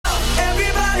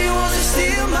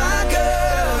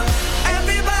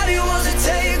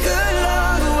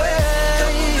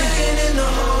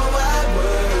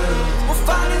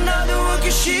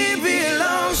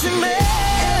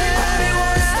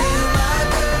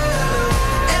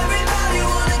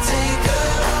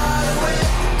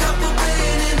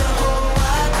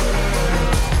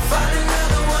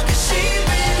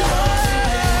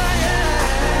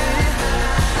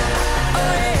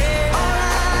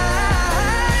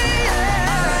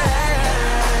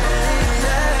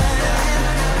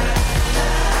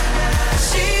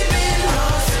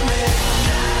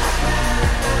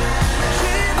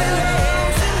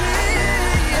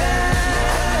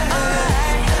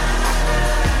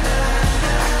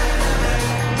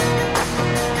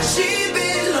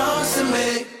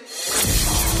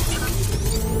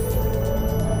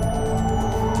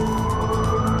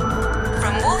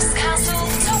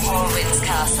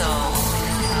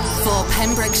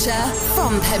Pembrokeshire,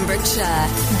 from Pembrokeshire.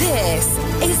 This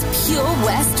is Pure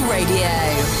West Radio.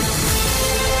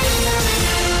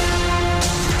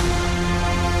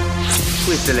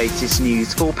 With the latest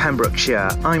news for Pembrokeshire,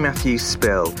 I'm Matthew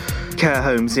Spill. Care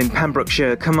homes in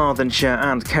Pembrokeshire, Carmarthenshire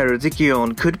and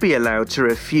Ceredigion could be allowed to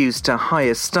refuse to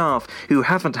hire staff who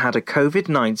haven't had a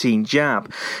COVID-19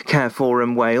 jab. Care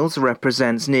Forum Wales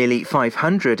represents nearly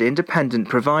 500 independent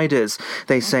providers.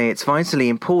 They say it's vitally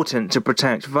important to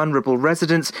protect vulnerable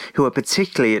residents who are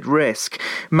particularly at risk.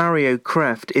 Mario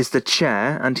Kreft is the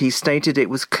chair, and he stated it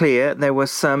was clear there were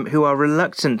some who are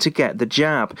reluctant to get the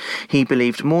jab. He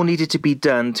believed more needed to be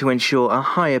done to ensure a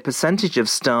higher percentage of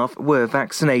staff were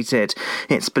vaccinated.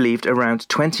 It's believed around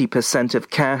 20% of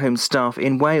care home staff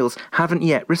in Wales haven't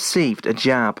yet received a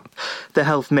jab. The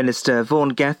Health Minister, Vaughan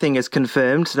Gething, has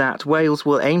confirmed that Wales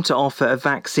will aim to offer a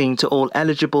vaccine to all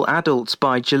eligible adults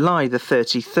by July the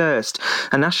 31st.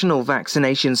 A national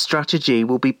vaccination strategy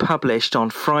will be published on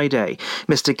Friday.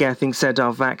 Mr Gething said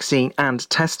our vaccine and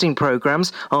testing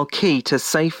programmes are key to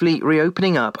safely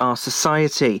reopening up our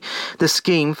society. The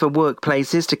scheme for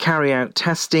workplaces to carry out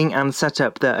testing and set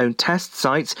up their own test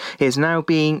sites is now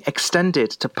being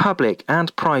extended to public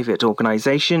and private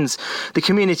organisations. The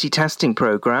community testing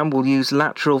programme will use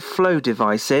lateral flow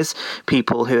devices.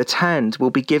 People who attend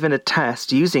will be given a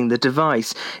test using the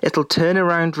device. It'll turn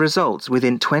around results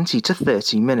within 20 to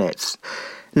 30 minutes.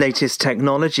 Latest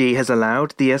technology has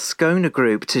allowed the Ascona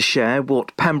Group to share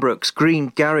what Pembroke's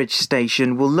Green Garage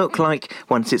station will look like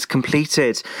once it's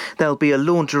completed. There'll be a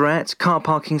laundrette, car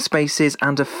parking spaces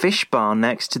and a fish bar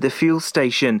next to the fuel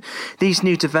station. These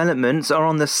new developments are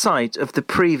on the site of the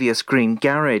previous Green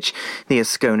Garage. The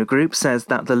Ascona Group says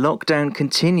that the lockdown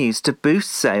continues to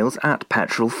boost sales at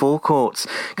petrol forecourts.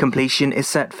 Completion is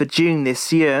set for June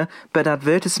this year, but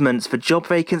advertisements for job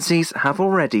vacancies have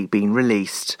already been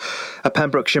released. A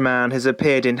Pembrokeshire man has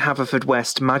appeared in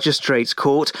Haverfordwest Magistrates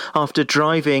Court after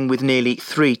driving with nearly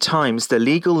 3 times the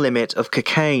legal limit of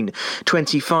cocaine.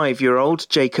 25-year-old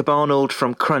Jacob Arnold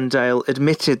from Crundale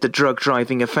admitted the drug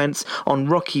driving offence on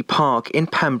Rocky Park in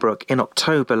Pembroke in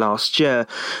October last year.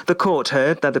 The court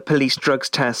heard that the police drugs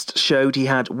test showed he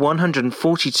had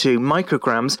 142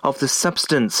 micrograms of the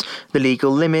substance. The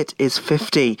legal limit is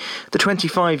 50. The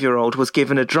 25-year-old was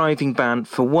given a driving ban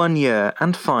for 1 year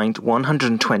and fined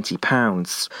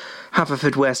 £120.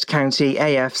 Haverfordwest County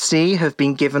AFC have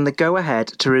been given the go-ahead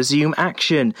to resume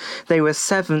action. They were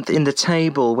 7th in the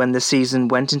table when the season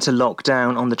went into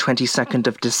lockdown on the 22nd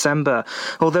of December.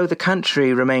 Although the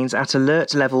country remains at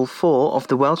alert level 4 of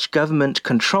the Welsh Government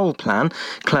control plan,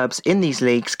 clubs in these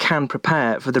leagues can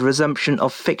prepare for the resumption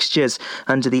of fixtures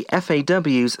under the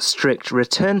FAW's strict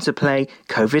return to play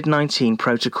COVID-19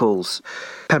 protocols.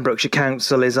 Pembrokeshire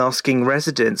Council is asking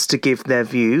residents to give their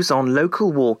views on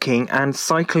local walking and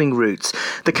cycling routes.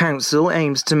 The council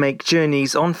aims to make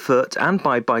journeys on foot and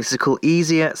by bicycle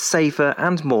easier, safer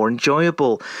and more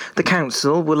enjoyable. The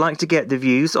council would like to get the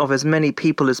views of as many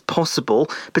people as possible,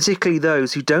 particularly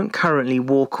those who don't currently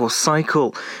walk or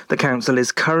cycle. The council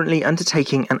is currently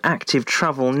undertaking an active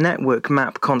travel network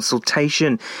map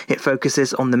consultation. It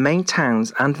focuses on the main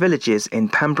towns and villages in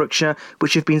Pembrokeshire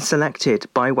which have been selected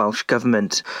by Welsh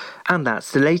Government. And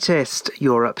that's the latest.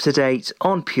 You're up to date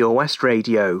on Pure West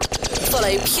Radio.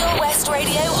 Follow Pure West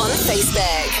Radio on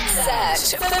Facebook.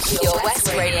 Search for Pure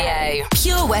West Radio.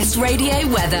 Pure West Radio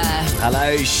weather.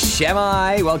 Hello,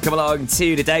 Shemai. Welcome along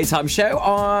to the Daytime Show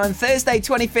on Thursday,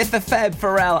 25th of Feb.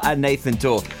 Pharrell and Nathan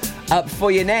Dorr up for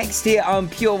you next here on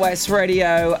Pure West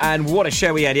Radio. And what a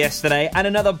show we had yesterday, and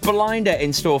another blinder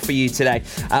in store for you today.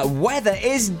 Weather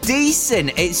is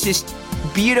decent. It's just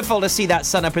beautiful to see that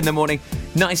sun up in the morning.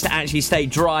 Nice to actually stay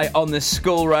dry on the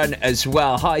school run as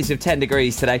well. Highs of 10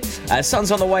 degrees today. Sun's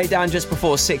on the way down just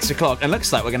before 6 o'clock. And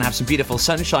looks like we're going to have some beautiful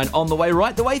sunshine on the way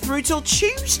right the way through till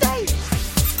Tuesday.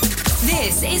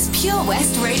 This is Pure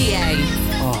West Radio.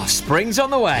 Oh, spring's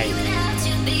on the way.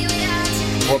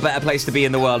 What better place to be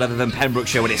in the world other than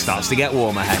Pembrokeshire when it starts to get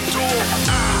warmer, hey?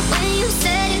 When you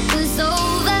said it was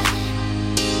over,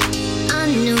 I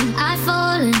knew I'd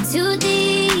fallen too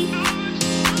deep.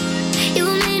 You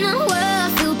made my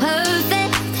world feel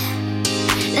perfect,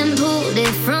 then pulled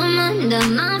it from under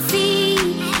my feet.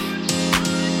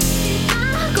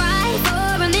 I cried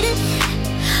for a minute,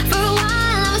 for a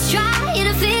while I was trying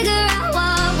to figure out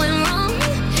what went wrong.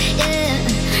 Yeah,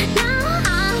 now I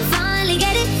finally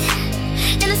get it,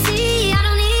 and I see I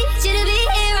don't need you to be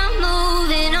here, I'm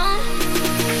moving on.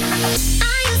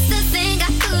 I used to think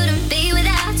I couldn't be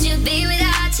without you,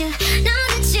 now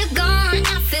that you're gone,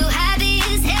 I feel happy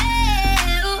as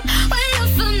hell. Well,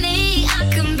 for me, I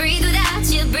can breathe without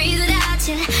you,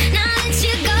 now that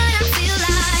you're gone.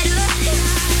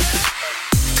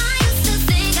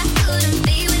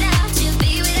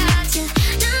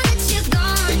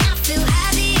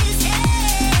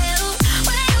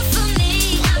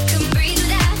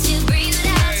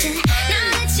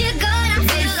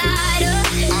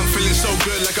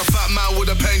 a fat man with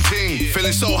a painting.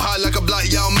 Feeling so high like a black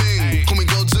Yao Ming. Call me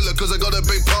Godzilla cause I got a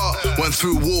big part. Went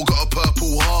through war, got a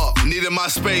purple heart. Needed my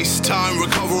space, time,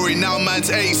 recovery. Now man's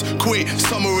ace, quit,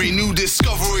 summary, new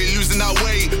discovery. Losing that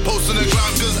weight, post on the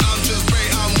ground cause I'm just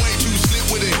great. I'm way too slick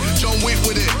with it, John Wick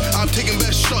with it. I'm taking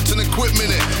best shots and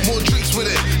equipment it. More drinks with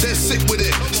it, they're sick with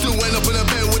it. Still went up in a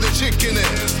bed with a chick in it.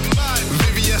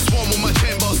 VVS1 with my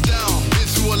chain boss down. Been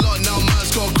through a lot, now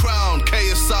man's got a crown.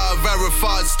 KSI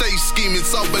verified, stay scheming,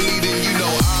 sub bleeding, you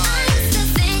know I used to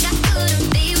think I couldn't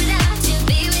be without you,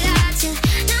 be without you.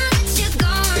 Now that you're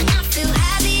gone, I feel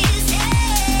happy as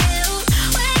hell.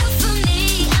 Wait for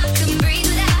me, I can breathe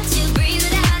without you, breathe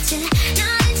without you.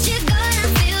 Now that you're gone, I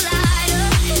feel lighter.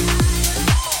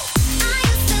 I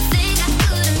used to think I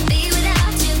couldn't be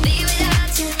without you, be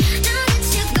without you. Now that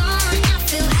you're gone, I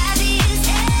feel happy as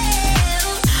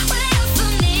hell. Wait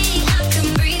for me, I can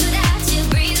breathe without you,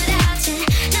 breathe without you.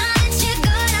 Now that you're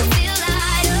gone, I feel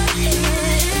lighter.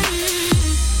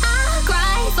 I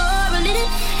cried for a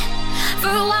minute. For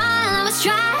a while I was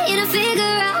trying to figure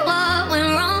out what went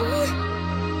wrong.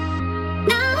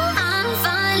 Now I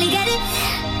finally get it,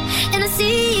 and I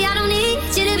see I don't need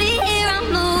you to be here. I'm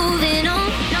moving on.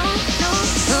 No, no,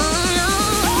 no, no.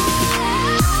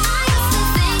 I used to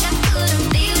think I couldn't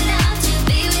be without you,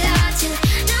 be without you.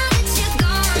 Now that you're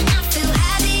gone, I feel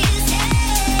happy as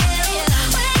hell.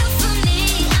 Wait for me,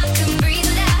 I can breathe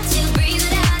without you, breathe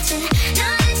without you. Now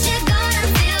that you're gone, I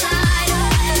feel lighter.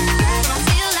 I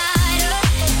feel lighter.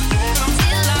 I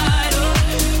feel lighter.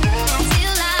 I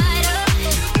feel lighter.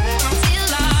 I feel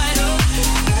lighter.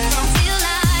 I feel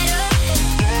lighter.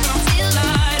 I feel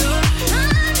lighter.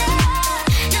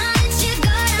 Now that you're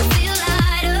gone, I feel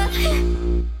lighter.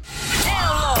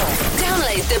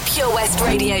 Download the Pure West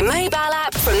Radio mobile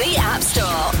app from the App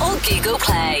Store or Google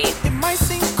Play. It might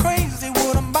seem crazy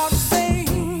what I'm about to say.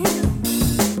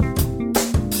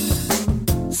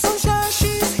 Sunshine,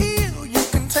 she's here, you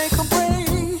can take a break.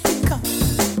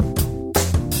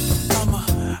 I'm a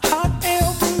hot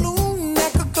air balloon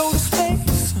that could go to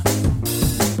space.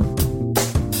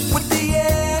 With the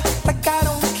air, like I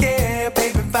don't care,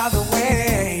 baby, by the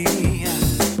way.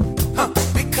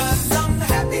 Because I'm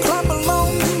happy. Clap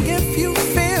along if you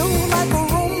feel like a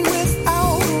room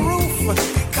without a roof.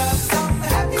 Because I'm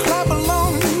happy. Clap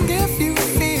along if you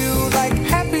feel like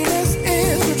happiness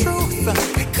is the truth.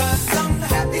 Because I'm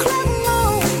happy. Clap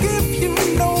along if you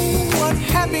know what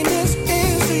happiness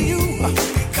is to you.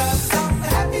 Because I'm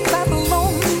happy. Clap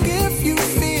along if you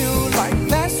feel like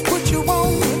that's what you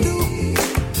want to do.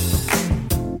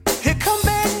 Here come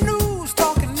bad news,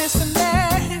 talking this and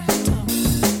that.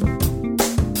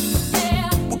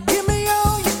 Well, give me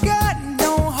all you got and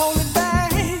don't hold it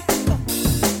back.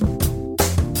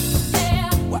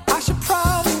 Well, I should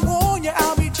probably warn you,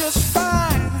 I'll be just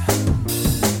fine.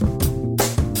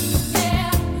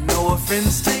 No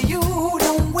offense to you,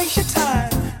 don't waste your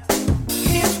time.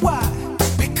 Here's why.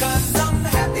 Because I'm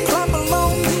happy. Clap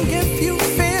along if you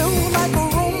feel like a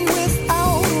room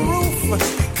without a roof.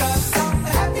 Because I'm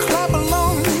happy. Clap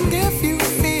along if you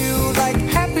feel like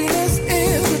happiness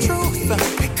is the truth.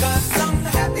 Because I'm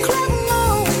happy. Clap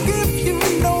along if you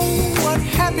know what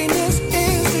happiness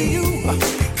is to you.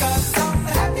 Because I'm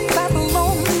happy. Clap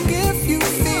along if you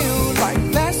feel like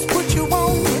that's what you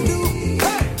want to do.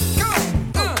 Hey,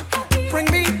 go, bring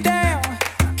me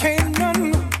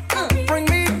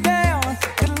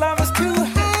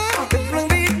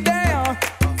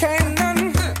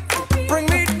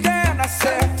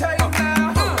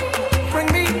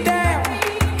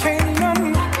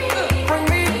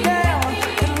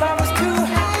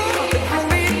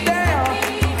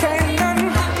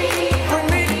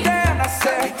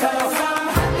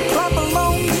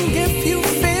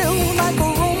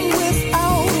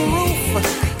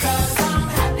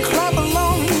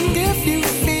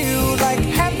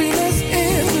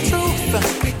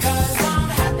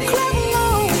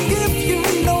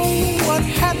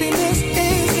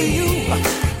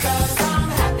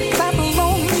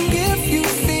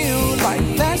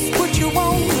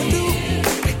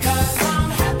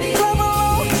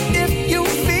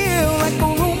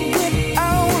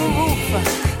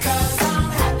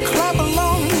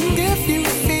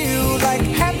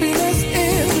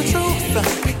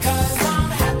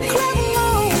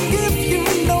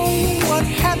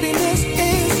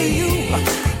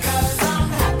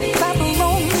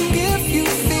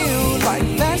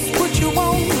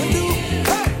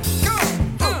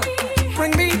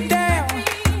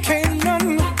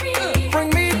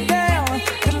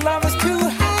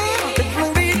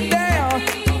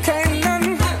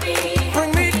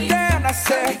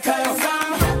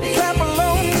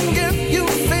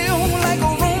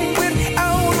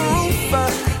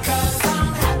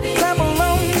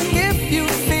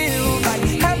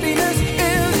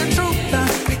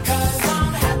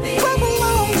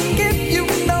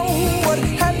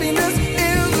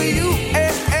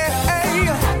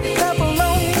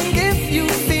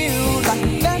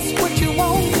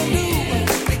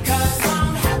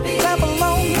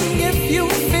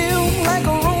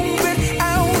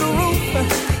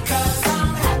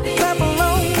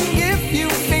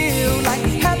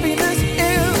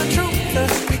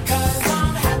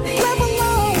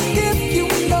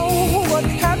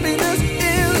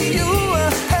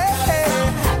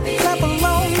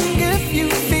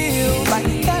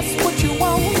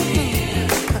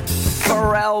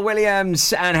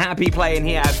Drums and Happy playing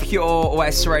here at Pure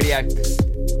West Radio.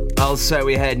 Also,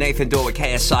 we heard Nathan Dorr with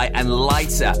KSI and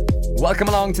Lighter. Welcome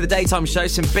along to the Daytime Show.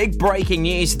 Some big breaking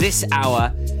news this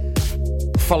hour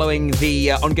following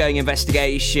the ongoing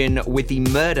investigation with the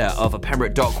murder of a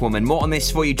Pembroke Dock woman. More on this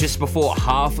for you just before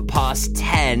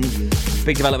 10:30.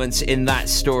 Big developments in that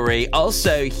story.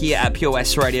 Also, here at Pure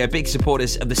West Radio, big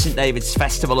supporters of the St David's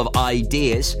Festival of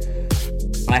Ideas.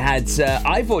 I had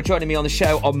Ivor joining me on the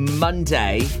show on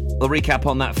Monday. I'll recap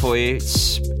on that for you.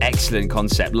 It's excellent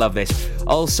concept. Love this.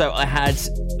 Also, I had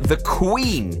the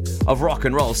Queen of Rock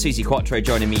and Roll, Susie Quattro,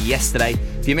 joining me yesterday.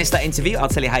 If you missed that interview, I'll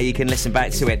tell you how you can listen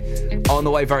back to it on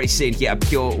the way very soon here at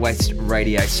Pure West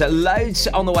Radio. So loads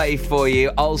on the way for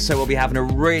you. Also, we'll be having a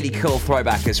really cool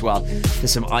throwback as well to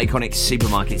some iconic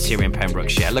supermarkets here in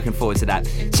Pembrokeshire. Looking forward to that.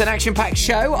 It's an action-packed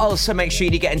show. Also, make sure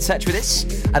you get in touch with us.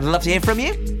 I'd love to hear from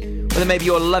you. Whether maybe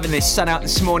you're loving this sun out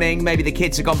this morning, maybe the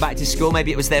kids have gone back to school,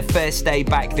 maybe it was their first day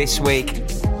back this week.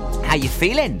 How you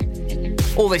feeling?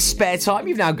 All this spare time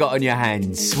you've now got on your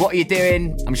hands. What are you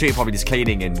doing? I'm sure you're probably just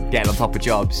cleaning and getting on top of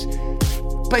jobs.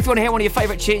 But if you want to hear one of your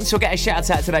favourite tunes or get a shout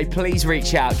out today, please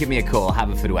reach out. Give me a call.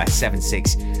 Haverfordwest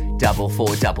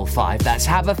 764455. That's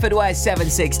Haverfordwest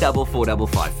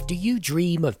 764455. Do you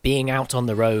dream of being out on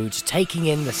the road, taking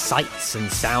in the sights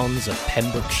and sounds of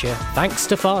Pembrokeshire? Thanks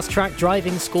to Fast Track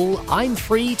Driving School, I'm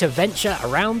free to venture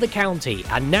around the county,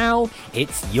 and now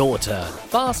it's your turn.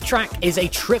 Fast Track is a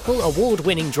triple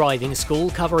award-winning driving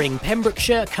school covering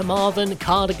Pembrokeshire, Carmarthen,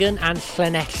 Cardigan and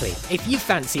Llanelli. If you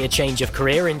fancy a change of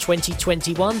career in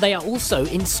 2021, they are also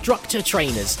instructor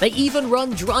trainers. They even run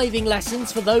driving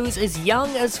lessons for those as young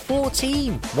as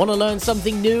 14. Want to learn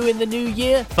something new in the new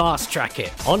year? Fast Track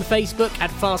it. On Facebook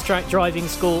at Fast Track Driving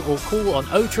School or call on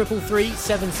 0333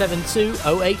 772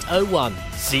 0801.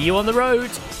 See you on the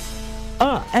road.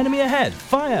 Ah, enemy ahead.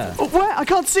 Fire. Oh, where? I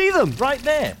can't see them. Right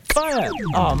there. Fire.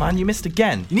 Oh, man, you missed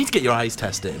again. You need to get your eyes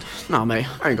tested. Nah, mate,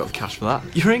 I ain't got the cash for that.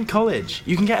 You're in college.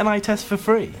 You can get an eye test for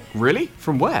free. Really?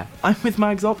 From where? I'm with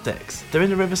Mags Optics. They're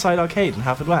in the Riverside Arcade in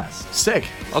Haverfordwest. Sick.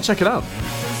 I'll check it out.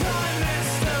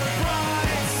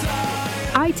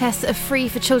 Eye tests are free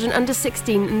for children under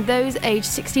 16 and those aged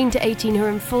 16 to 18 who are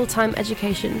in full-time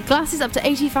education. Glasses up to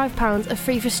 £85 are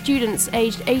free for students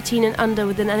aged 18 and under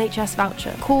with an NHS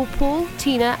voucher. Call Paul,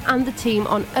 Tina and the team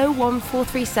on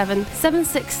 01437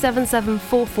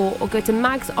 767744 or go to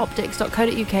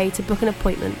magsoptics.co.uk to book an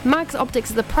appointment. Mags Optics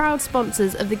are the proud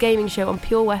sponsors of the gaming show on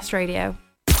Pure West Radio.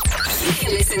 You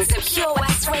can listen to Pure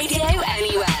West Radio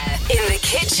anywhere. In the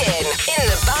kitchen, in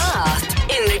the bath,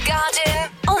 in the garden,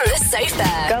 on the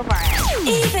sofa. Go for it.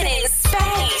 Even in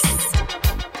space.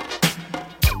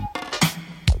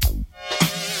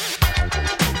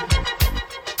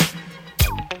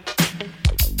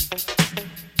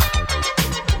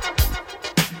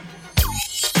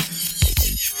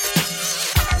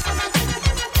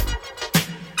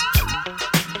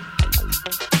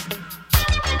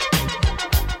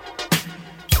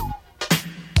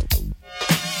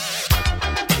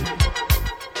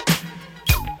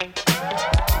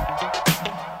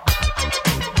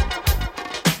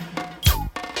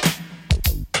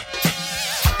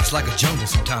 It's like a jungle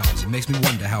sometimes, it makes me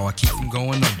wonder how I keep from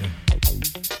going under.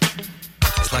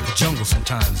 It's like a jungle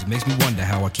sometimes, it makes me wonder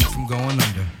how I keep from going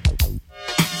under.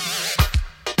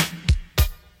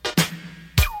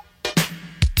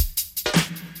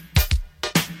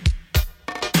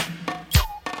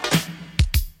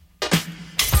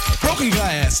 Broken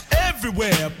glass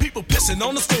everywhere, people pissing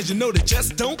on the stage, you know they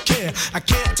just don't care. I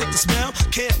can't take the smell,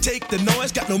 can't take the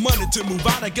noise, got no money to move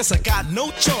out, I guess I got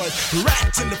no choice.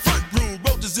 Rats in the front room,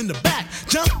 roaches in the back,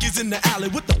 junkies in the alley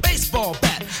with the baseball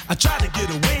bat. I tried to get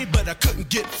away, but I couldn't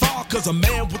get far, cause a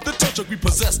man with a tow truck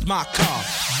repossessed my car.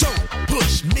 Don't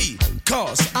push me,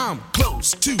 cause I'm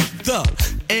close to the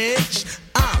edge.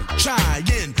 I'm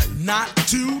trying not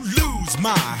to lose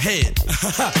my head.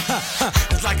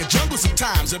 It's like a jungle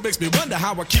sometimes, it makes me wonder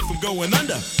how I keep from going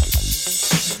under.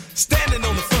 Standing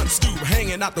on the front stoop,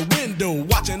 hanging out the window,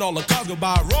 watching all the cars go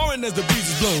by, roaring as the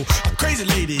breezes blow. A crazy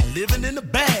lady living in a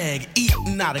bag,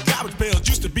 eating out of garbage pails,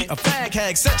 used to be a fag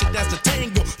hag, such a dance to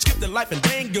tango, skip the life and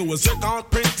dango. A zircon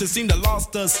princess seemed to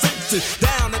lost her senses.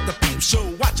 Down at the peep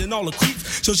show, watching all the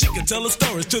creeps, so she could tell her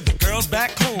stories to the girls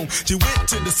back home. She went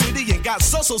to the city and got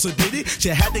so did it. She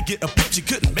had to get a pimp, she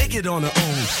couldn't make it on her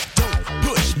own. Don't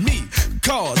push me,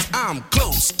 cause I'm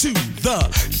close to the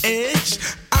edge.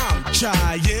 I'm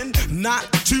trying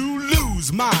not to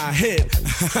lose my head.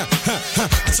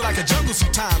 It's like a jungle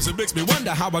sometimes, it makes me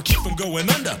wonder how I keep from going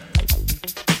under.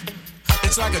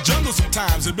 It's like a jungle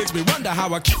sometimes, it makes me wonder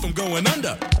how I keep from going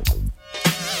under.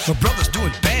 My brother's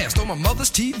doing bad, stole my mother's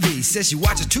TV. Says she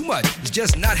watches too much, it's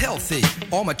just not healthy.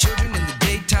 All my children in the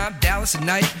daytime, Dallas at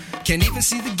night. Can't even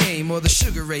see the game or the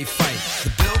Sugar Ray fight. The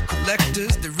bill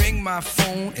collectors, they ring my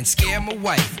phone and scare my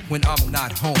wife when I'm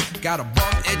not home. Got a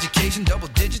bum education,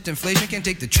 double-digit inflation. Can't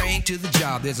take the train to the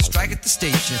job, there's a strike at the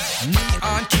station.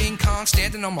 Neon King Kong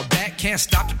standing on my back, can't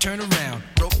stop to turn around.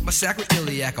 Broke my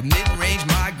sacroiliac, a mid-range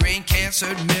migraine,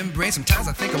 cancer membrane. Sometimes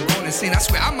I think I'm going insane, I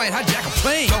swear I might hijack a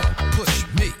plane. Don't push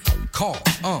me, call,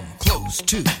 close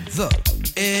to the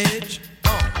edge.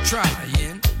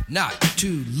 Trying not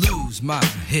to lose my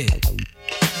head.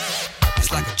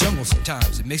 It's like a jungle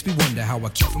sometimes, it makes me wonder how I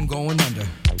keep from going under.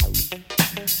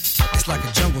 It's like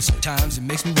a jungle sometimes, it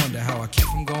makes me wonder how I keep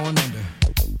from going under.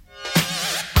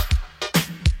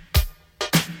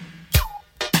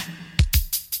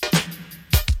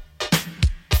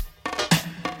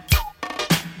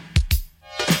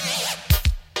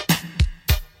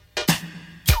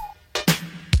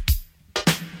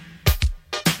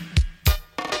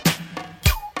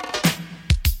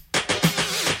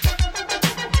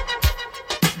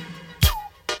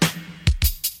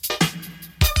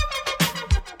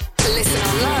 Listen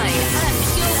online at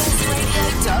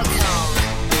purewestradio.com.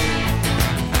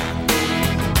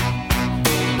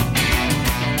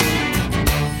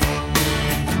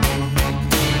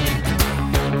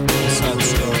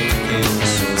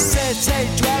 City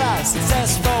dweller,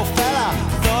 successful fella,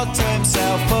 thought to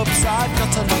himself, oops, I've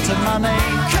got a lot of money.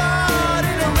 Caught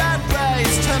in a rat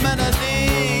race,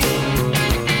 terminally.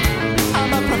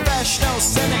 I'm a professional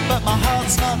cynic, but my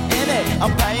heart's not in it.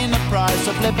 I'm paying the price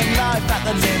of living life at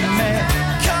the limit.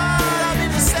 Caught up in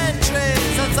the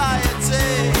centuries,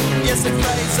 anxiety. Yes, it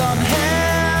plays on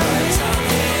him.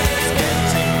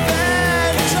 Getting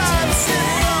bad, trying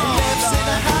simple. Lives in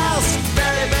a house,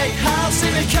 very big house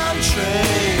in the country.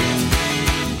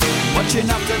 Watching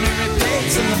afternoon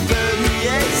repeats and the food he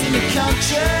eats in the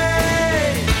country.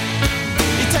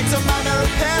 He takes a manner of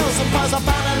pills and piles up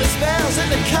analyst bills in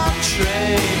the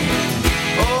country.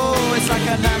 Oh, it's like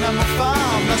an animal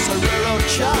farm, that's a rural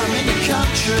charm in the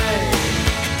country.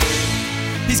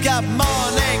 He's got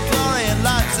morning glory and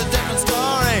life's a different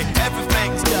story.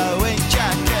 Everything's going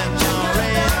Jack and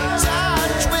Jory in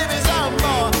touch with his own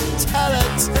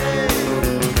mortality.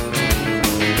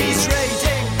 He's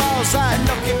reading Balzac and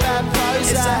looking bad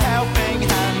prose. It's a helping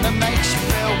hand that makes you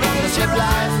feel wonderfully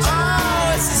blind.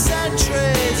 Oh, it's a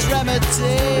century's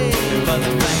remedy for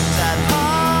the things at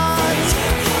heart.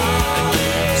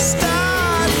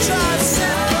 Start trying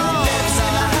simple. Lives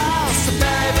in a house, a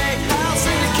very big house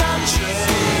in the country.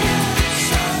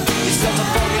 He's got a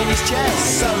fog in his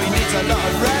chest, so he needs a lot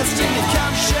of rest in the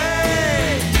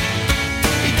country.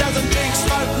 He doesn't drink,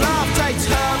 smoke, laugh, takes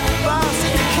herbal baths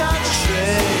in the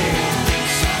country.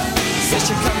 Says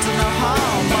you come to no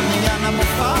harm on the animal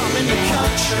farm in the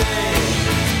country.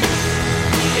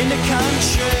 In the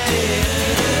country.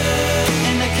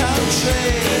 In the country.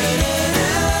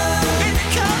 In the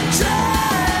country.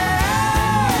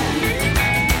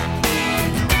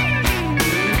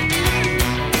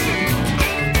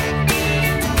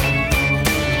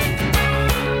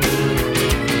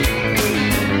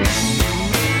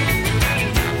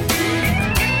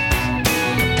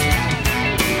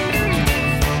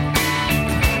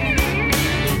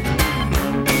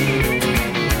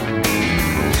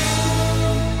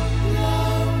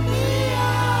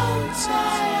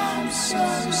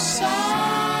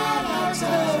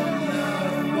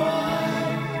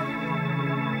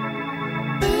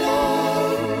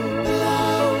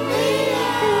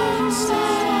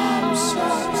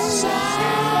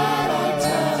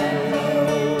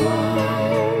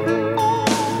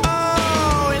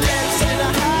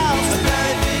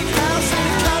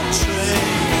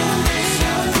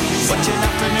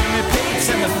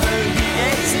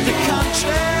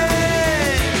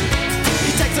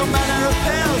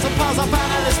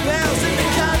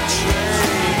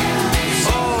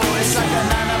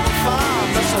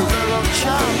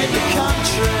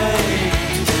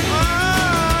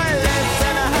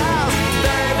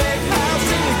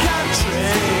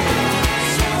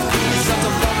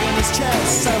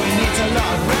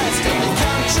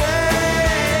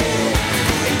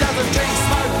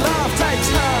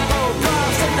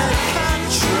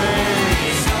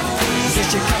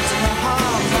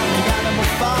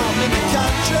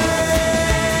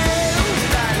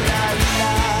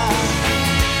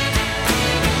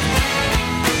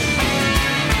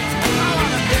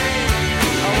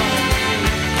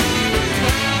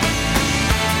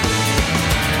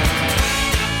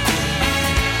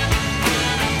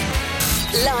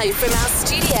 Live from our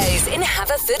studios in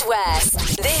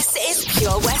Haverfordwest, this is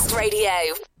Pure West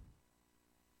Radio.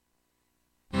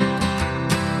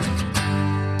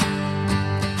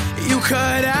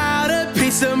 cut out a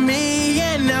piece of me,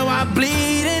 and now I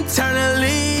bleed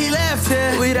internally. Left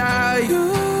here without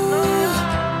you,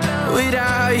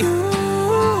 without you.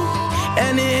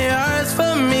 And it hurts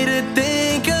for me to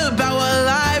think about what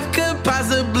life could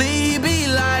possibly be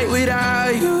like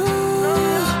without you,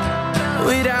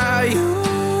 without you.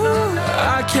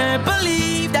 I can't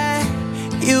believe that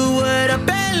you would have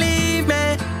believed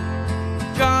me.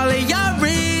 All of your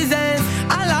reasons,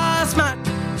 I lost my.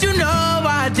 You know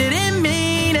I didn't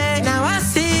mean it. Now I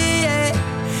see it.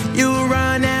 You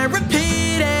run and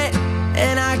repeat it,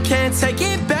 and I can't take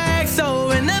it back.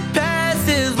 So in the past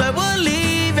is where we'll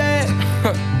leave it.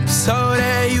 So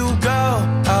there you go.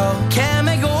 Oh, can't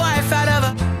make a wife out of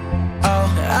her. Oh,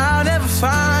 I'll never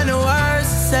find the words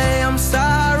to say I'm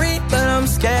sorry, but I'm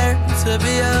scared to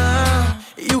be alone.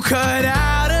 You cut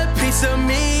out a piece of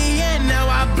me, and now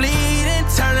I bleed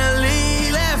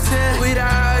internally. Left here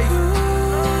without you,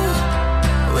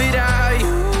 without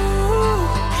you.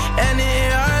 And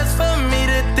it hurts for me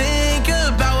to think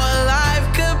about what life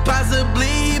could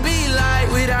possibly be like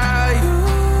without you,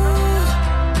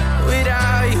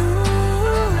 without you.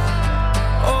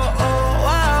 Oh, oh,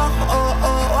 wow, oh,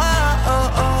 oh, wow, oh,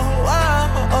 oh, wow,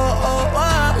 oh, oh,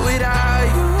 wow. Without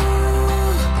you,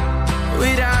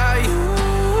 without you.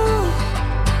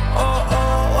 Oh,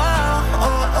 oh, wow,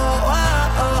 oh, oh, wow,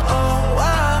 oh, oh,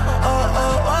 wow, oh,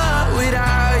 oh, wow.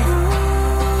 Without you,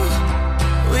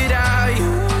 without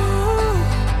you.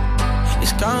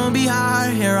 It's gonna be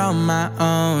hard here on my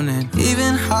own, and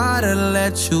even harder to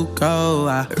let you go.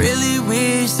 I really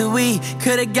wish that we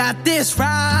could've got this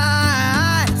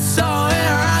right. So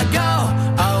here I go.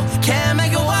 Oh, can't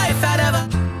make a wife out of her.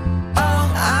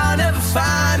 Oh, I'll never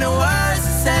find the words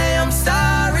to say I'm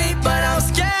sorry, but I'm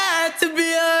scared to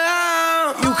be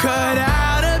alone. You cut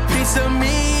out a piece of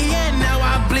me, and now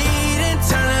I bleed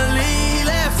internally.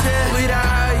 Left here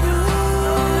without you,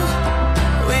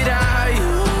 without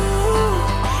you.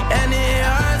 And it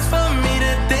hurts for me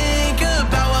to think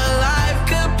about what life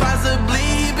could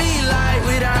possibly be like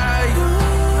without you,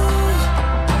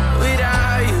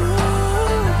 without you.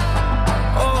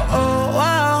 Oh, oh,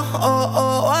 wow, oh,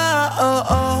 oh, wow, oh,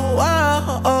 oh,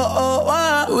 wow, oh, oh,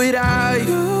 wow. Without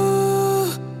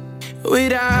you,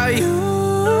 without you.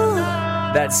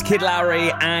 That's Kid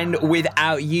Laroi and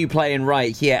Without You playing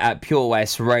right here at Pure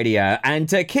West Radio. And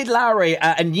Kid Laroi,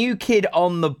 a new kid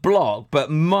on the block,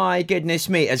 but my goodness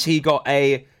me, has he got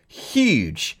a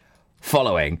huge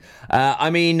following.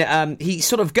 He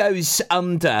sort of goes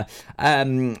under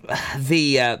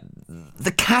the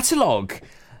catalogue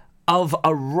of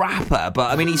a rapper, but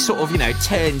I mean, he's sort of,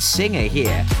 turned singer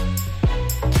here.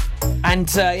 And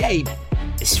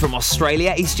he's from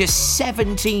Australia. He's just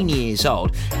 17 years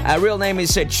old. Real name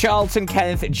is Charlton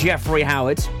Kenneth Jeffrey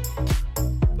Howard.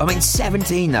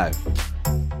 17 though.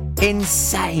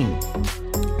 Insane.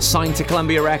 Signed to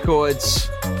Columbia Records.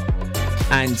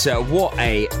 And what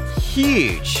a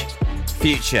huge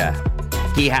future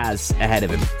he has ahead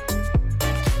of him.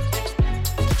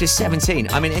 Just 17.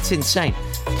 It's insane.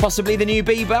 Possibly the new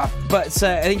Bieber, but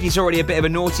I think he's already a bit of a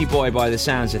naughty boy by the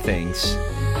sounds of things.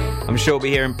 I'm sure we'll be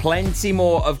hearing plenty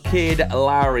more of Kid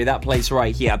Laroi. That place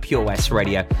right here at Pure West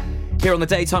Radio. Here on the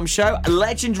Daytime Show, a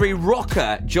legendary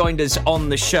rocker joined us on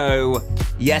the show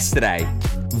yesterday.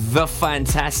 The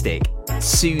fantastic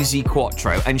Suzi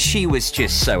Quattro, and she was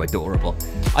just so adorable.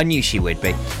 I knew she would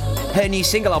be. Her new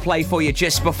single I'll play for you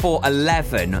just before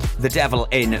 11, The Devil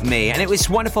in Me. And it was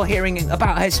wonderful hearing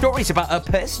about her stories, about her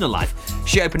personal life.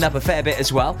 She opened up a fair bit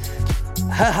as well.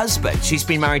 Her husband, she's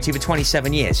been married to for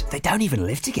 27 years. They don't even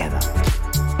live together.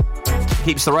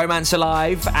 Keeps the romance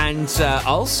alive, and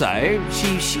also,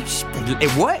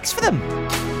 it works for them.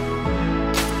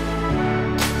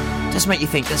 Does make you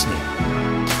think, doesn't it?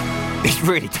 It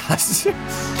really does.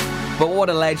 But what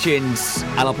a legend.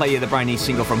 And I'll play you the brand new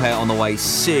single from her on the way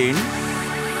soon.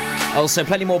 Also,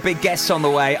 plenty more big guests on the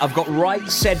way. I've got Right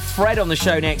Said Fred on the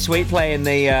show next week, playing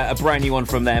a brand new one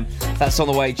from them. That's on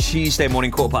the way Tuesday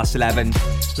morning, 11:15.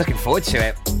 Looking forward to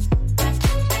it.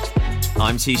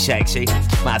 I'm Too Sexy.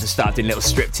 Might have to start doing little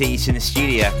striptease in the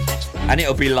studio. And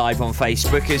it'll be live on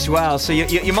Facebook as well. So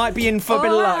you might be in for a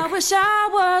bit of luck. I wish I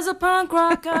was a punk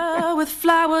rocker with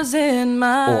flowers in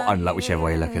my or unluck, whichever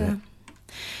way you look at it.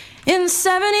 In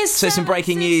 70s. So some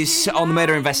breaking news on the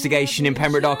murder investigation in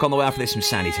Pembroke Dock on the way after this from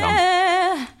Sandy Tom.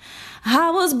 I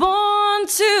was born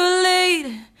too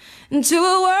late into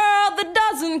a world that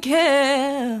doesn't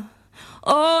care.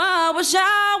 Oh, I wish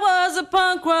I was a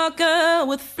punk rocker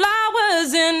with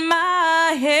flowers in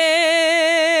my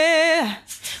hair.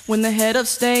 When the head of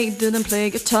state didn't play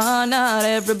guitar, not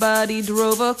everybody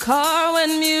drove a car.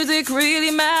 When music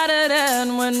really mattered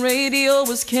and when radio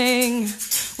was king.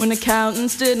 When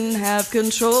accountants didn't have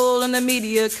control and the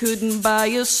media couldn't buy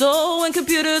your soul. When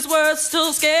computers were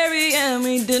still scary and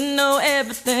we didn't know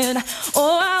everything.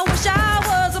 Oh, I wish I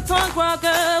was a punk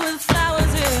rocker with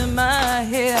flowers in my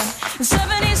hair. In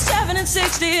 77 and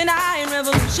 69,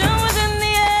 revolution was in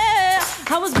the air.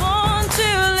 I was born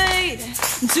too late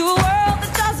into a world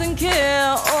that doesn't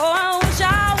care. Oh, I wish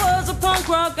I was a punk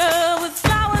rocker with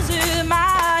flowers in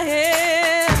my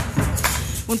hair.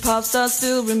 When pop stars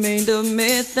still remained a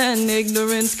myth and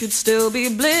ignorance could still be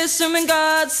bliss. And when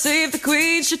God save the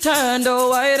queen, she turned a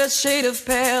whiter shade of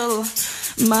pale.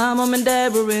 My mom and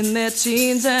dad were in their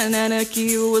teens and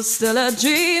anarchy was still a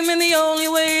dream. And the only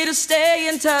way to stay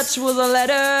in touch was a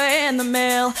letter in the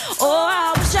mail. Oh,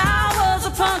 I wish I was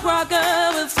a punk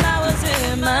rocker with flowers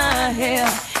in my hair.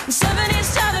 In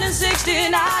 77 and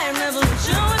 69,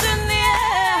 revolution was in the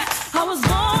air. I was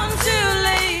born too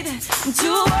late into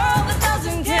a world that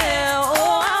doesn't care.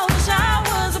 Oh, I wish I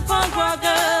was a punk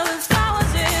rocker with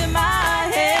flowers in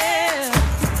my hair.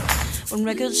 When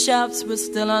record shops were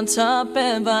still on top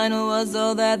and vinyl was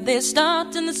all that they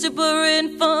stopped, and the super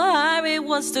info highway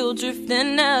was still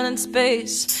drifting out in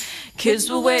space. Kids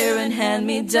were wearing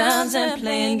hand-me-downs and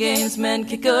playing games, men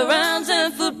kick-arounds,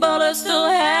 and footballers still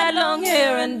had long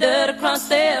hair and dirt across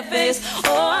their face.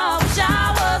 Oh, I wish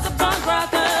I was a punk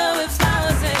rocker with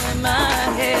flowers in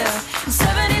my hair.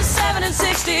 77 and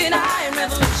 69,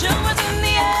 revolution was in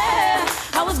the air.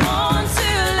 I was born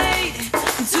too late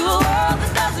into a world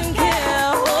that doesn't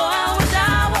care. Oh, I wish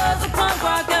I was a punk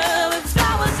rocker with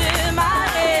flowers in my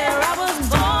hair. I was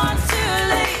born too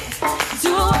late into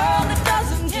a world that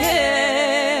doesn't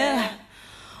care.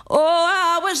 Oh,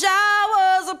 I wish I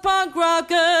was a punk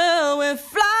rocker with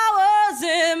flowers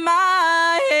in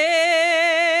my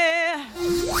hair.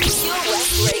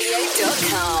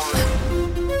 PureWestRadio.com.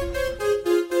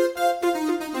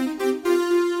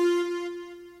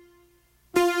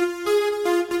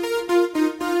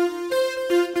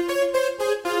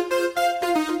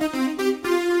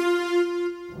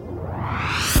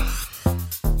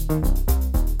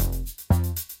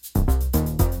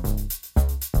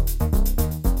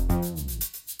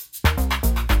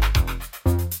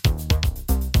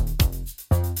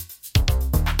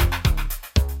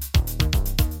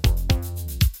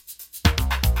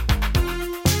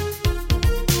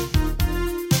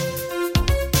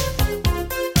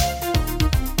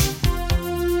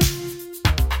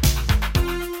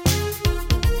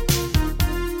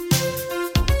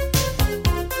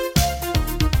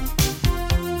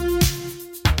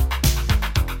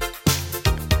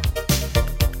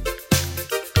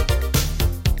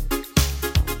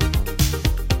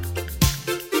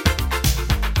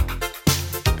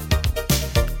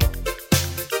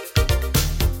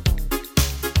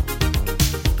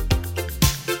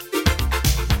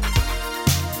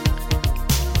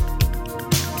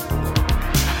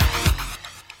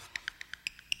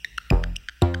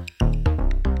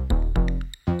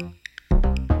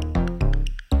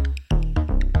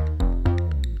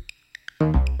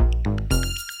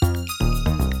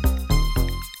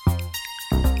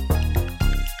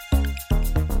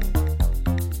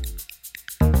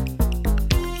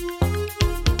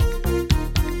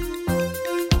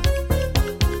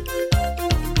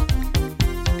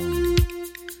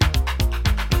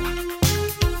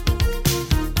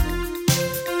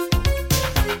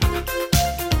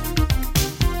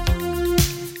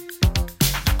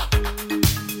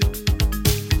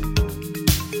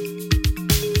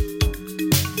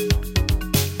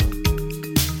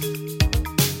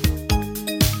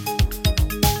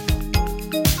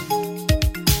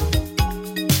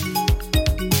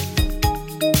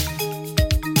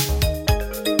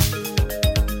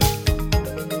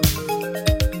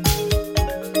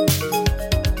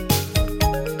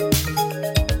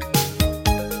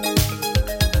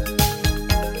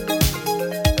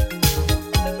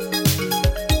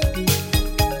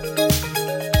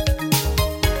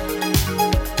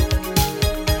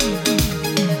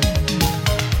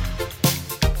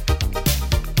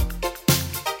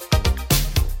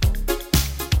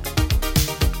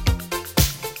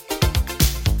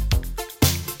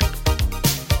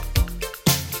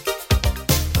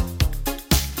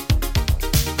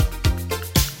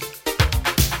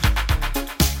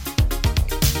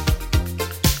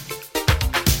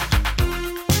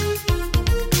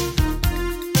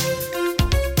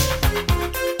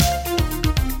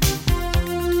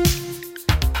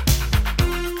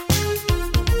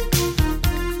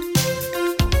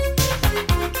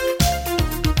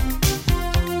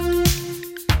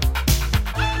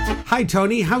 Hi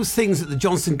Tony, how's things at the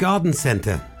Johnson Garden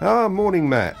Centre? Morning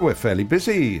Matt. We're fairly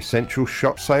busy. Essential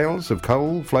shop sales of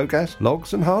coal, flow gas,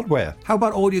 logs and hardware. How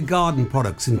about all your garden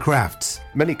products and crafts?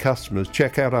 Many customers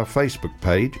check out our Facebook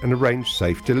page and arrange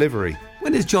safe delivery.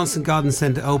 When is Johnson Garden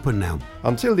Centre open now?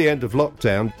 Until the end of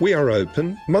lockdown, we are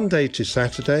open Monday to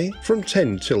Saturday from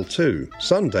 10 till 2,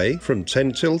 Sunday from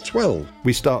 10 till 12.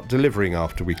 We start delivering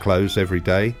after we close every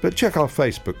day, but check our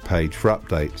Facebook page for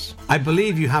updates. I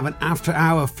believe you have an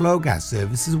after-hour flow gas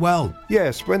service as well.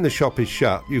 Yes, when the shop is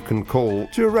shut, you can call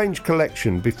to arrange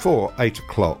collection before 8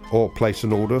 o'clock or place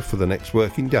an order for the next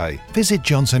working day. Visit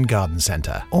Johnson Garden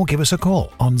Centre or give us a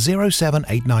call on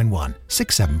 07891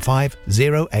 675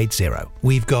 080.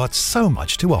 We've got so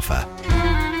much to offer.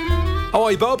 Oh,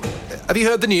 hi, Bob. Have you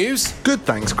heard the news? Good,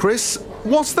 thanks, Chris.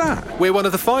 What's that? We're one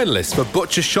of the finalists for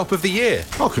Butcher's Shop of the Year.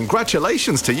 Oh,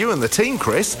 congratulations to you and the team,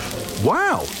 Chris.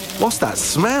 Wow, what's that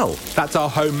smell? That's our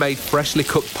homemade freshly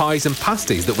cooked pies and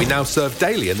pasties that we now serve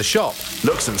daily in the shop.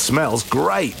 Looks and smells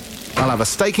great. I'll have a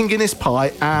steak and Guinness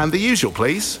pie and the usual,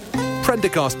 please.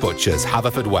 Prendergast Butchers,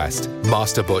 Haverfordwest.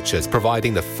 Master Butchers,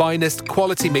 providing the finest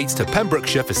quality meats to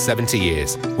Pembrokeshire for 70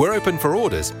 years. We're open for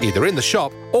orders, either in the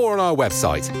shop or on our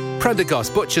website,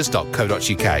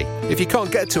 prendergastbutchers.co.uk. If you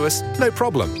can't get to us, no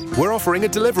problem. We're offering a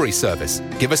delivery service.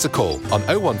 Give us a call on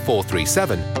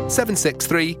 01437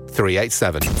 763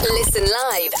 387. Listen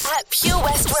live at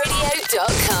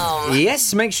purewestradio.com.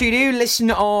 Yes, make sure you do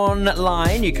listen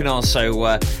online. You can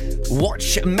also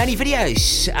watch many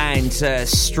videos and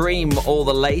stream all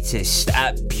the latest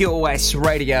at Pure West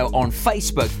Radio on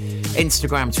Facebook,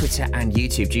 Instagram, Twitter and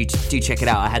YouTube. Do check it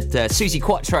out. I had Susie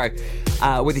Quattro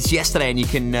with us yesterday, and you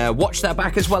can watch that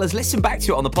back as well as listen back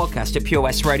to it on the podcast at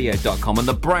purewestradio.com, and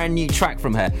the brand new track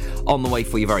from her on the way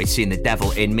for you very soon, The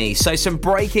Devil in Me. So some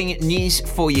breaking news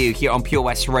for you here on Pure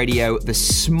West Radio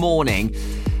this morning,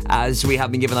 as we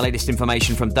have been given the latest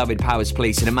information from Dyfed-Powys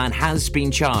Police, and a man has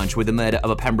been charged with the murder of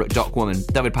a Pembroke Dock woman.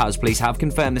 Dyfed-Powys Police have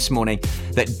confirmed this morning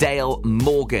that Dale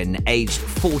Morgan, aged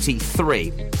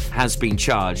 43, has been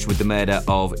charged with the murder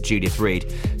of Judith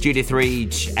Reed. Judith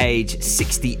Reed, aged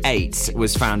 68,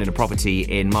 was found in a property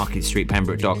in Market Street,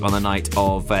 Pembroke Dock on the night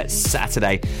of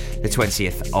Saturday, the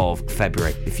 20th of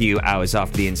February. A few hours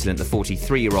after the incident, the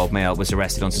 43-year-old male was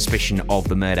arrested on suspicion of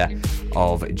the murder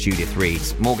of Judith Reed.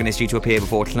 Morgan is due to appear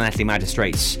before Llanelli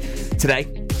magistrates today,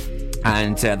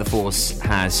 and the force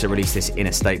has released this in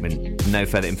a statement. No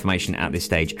further information at this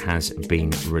stage has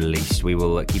been released. We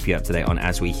will keep you up to date on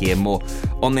as we hear more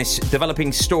on this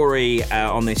developing story,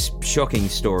 on this shocking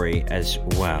story as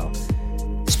well.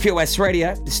 It's Pure West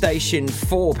Radio, the station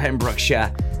for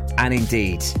Pembrokeshire, and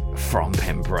indeed from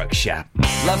Pembrokeshire.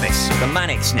 Love this, the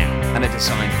Manics now, and a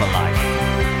Design for Life.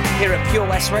 Here at Pure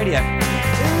West Radio.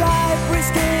 Libraries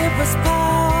give us power.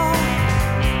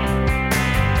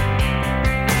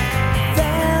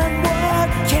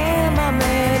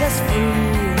 Made us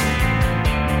free.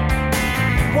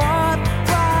 What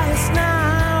price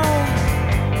now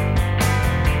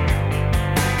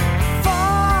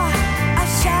for a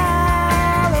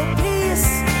shallow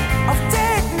piece of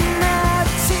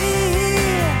dignity?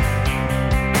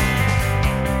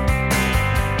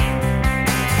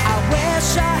 I wish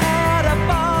I had a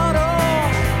bottle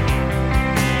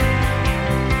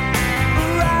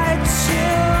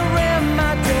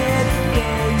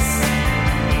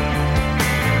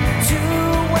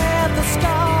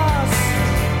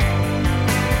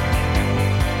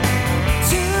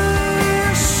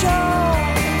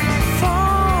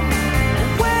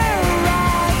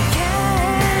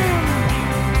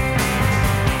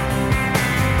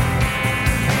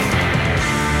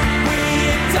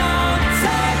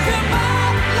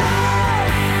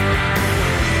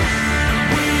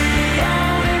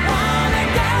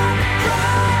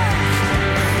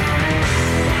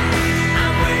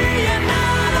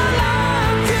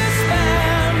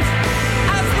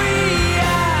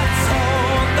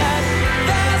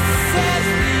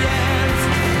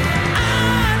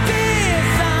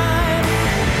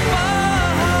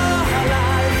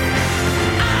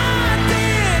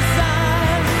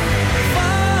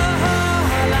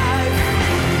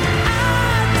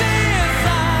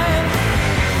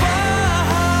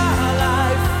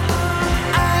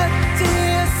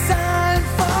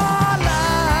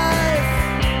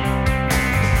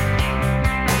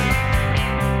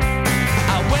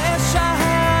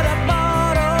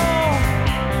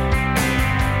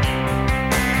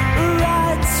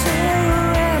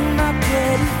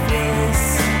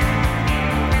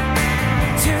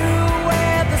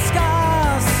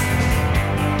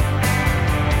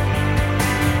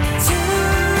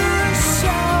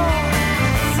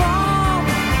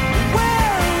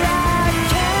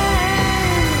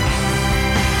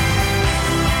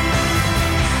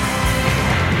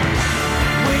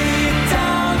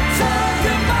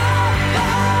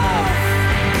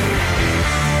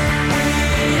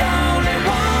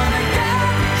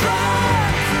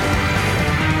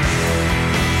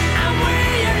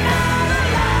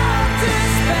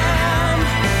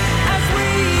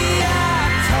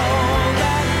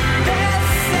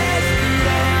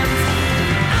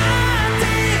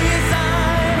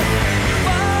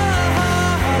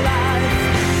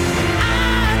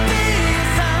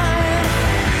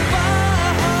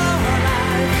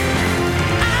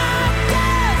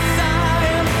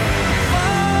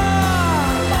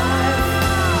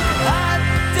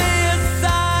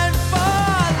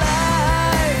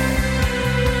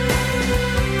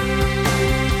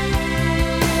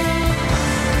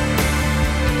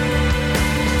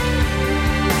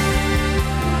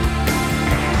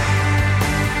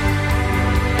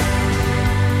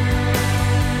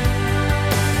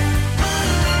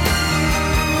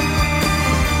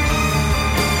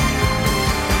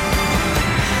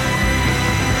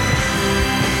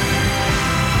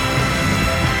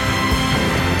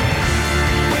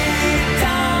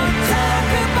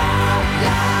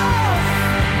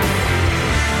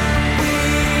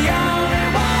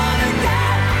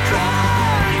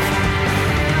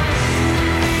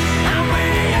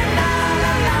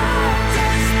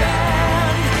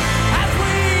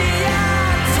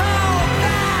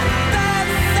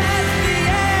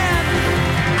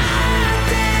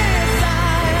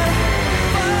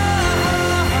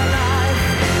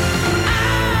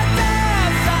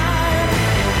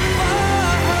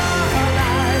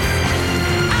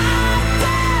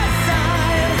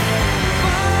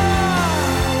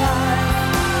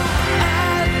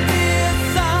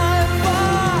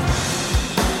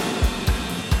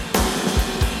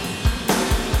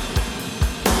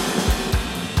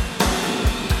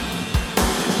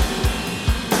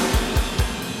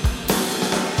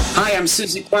I'm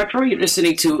Susie Quattro. You're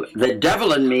listening to The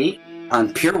Devil in Me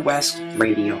on Pure West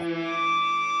Radio.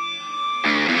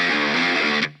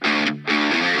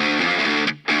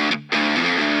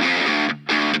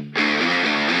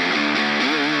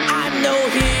 I'm no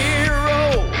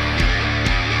hero,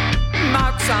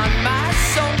 marks on my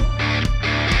soul.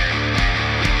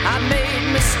 I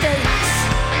made mistakes,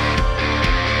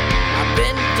 I've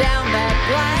been down that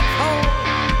black hole.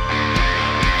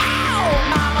 Ow,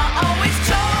 mama always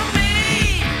told me,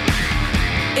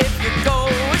 if you go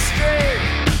astray,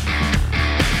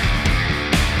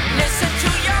 listen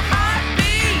to your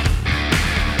heartbeat,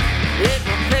 it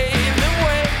will pave the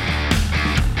way.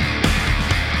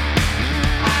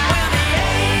 Will the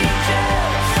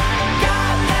angels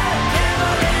guard that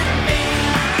devil in me?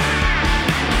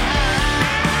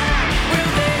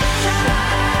 Will they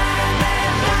shine their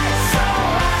light so I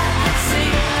can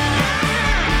see?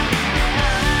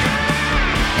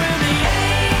 Will the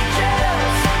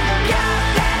angels guard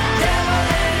that devil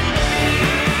in me?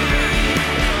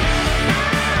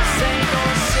 Saint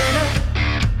or sinner,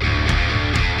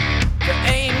 there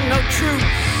ain't no truth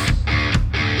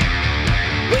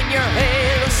when your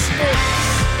halo sticks.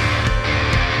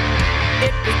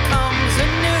 It becomes a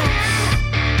noose.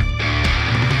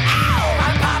 Ow!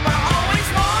 My papa always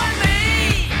warned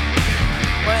me,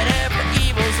 whenever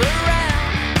evil's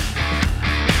around,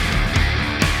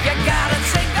 you gotta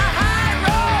take the high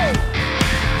road,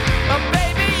 or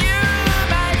baby you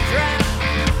might drown.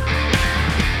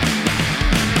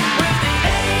 Will the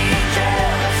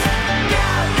angels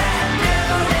guard that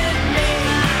devil in me?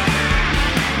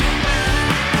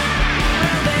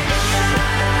 Will they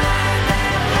shine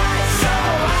their light so I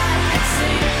can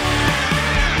see?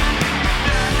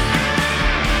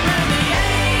 Will the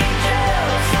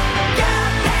angels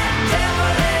guard that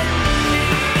devil in me?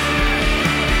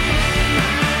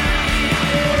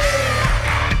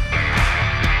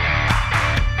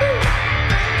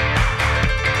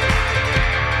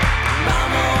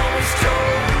 Mama always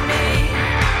told me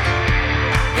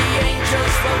the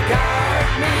angels will guard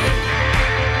me.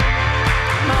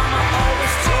 Mama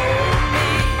always told me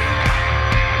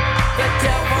the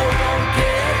devil won't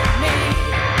get me.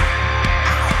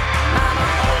 Mama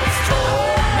always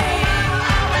told me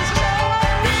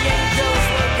the angels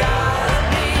will guard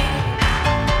me.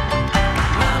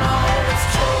 Mama always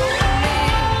told me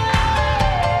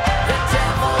the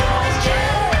devil won't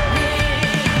get me.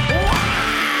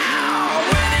 Wow!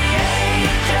 Will the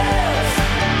angels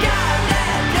guard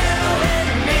that devil in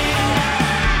me?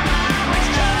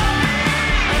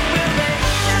 Will they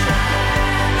shine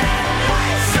that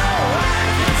light so I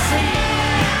can see?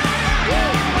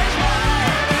 Will the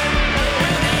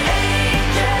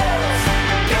angels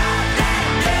guard that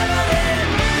devil in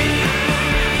me?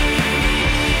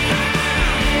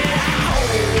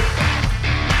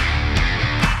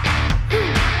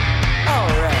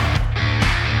 All right.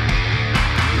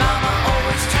 Mama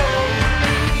always told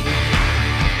me.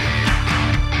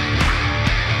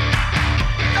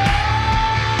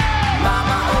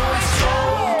 Mama always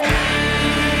told me.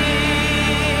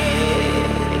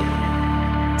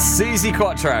 Susie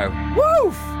Quattro.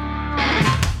 Woof!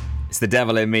 It's The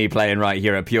Devil in Me playing right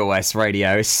here at Pure West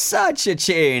Radio. Such a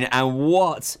tune, and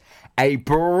what a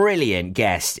brilliant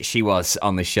guest she was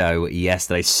on the show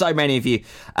yesterday. So many of you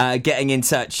getting in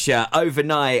touch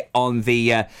overnight on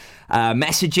the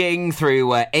messaging through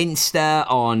Insta,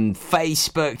 on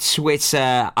Facebook,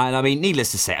 Twitter, and I mean,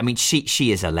 needless to say, I mean,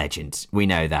 she is a legend. We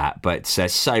know that, but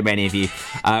so many of you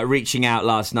reaching out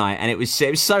last night, and it was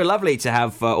so lovely to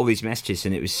have all these messages,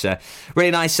 and it was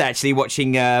really nice actually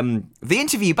watching the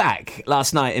interview back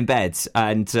last night in bed,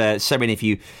 and so many of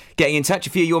you getting in touch. A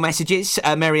few of your messages.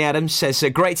 Mary Adams says,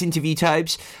 great interview,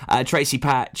 Tobes. Tracy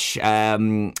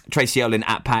Olin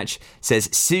at Patch says,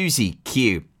 Susie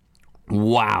Q.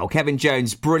 Wow. Kevin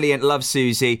Jones, brilliant. Love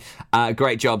Susie.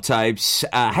 Great job, Tobes.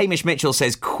 Hamish Mitchell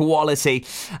says quality.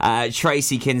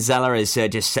 Tracy Kinsella has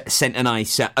just sent a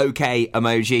nice okay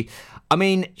emoji. I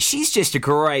mean, she's just a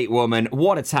great woman.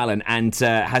 What a talent, and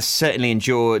has certainly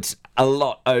endured a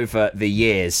lot over the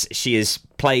years. She has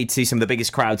played to some of the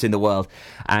biggest crowds in the world,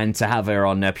 and to have her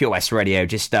on Pure West Radio,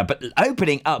 just but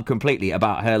opening up completely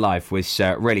about her life was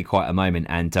really quite a moment,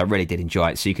 and I really did enjoy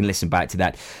it. So you can listen back to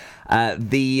that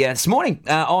this morning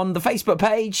on the Facebook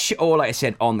page, or like I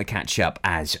said, on the catch-up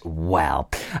as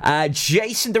well.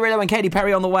 Jason Derulo and Katy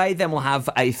Perry on the way. Then we'll have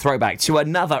a throwback to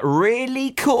another really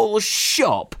cool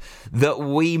shop that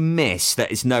we miss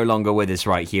that is no longer with us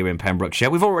right here in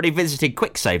Pembrokeshire. We've already visited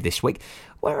Quicksave this week.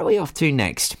 Where are we off to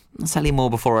next? I'll tell you more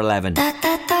before 11. Jason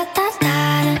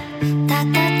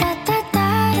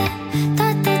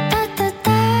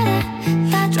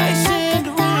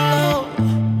Derulo.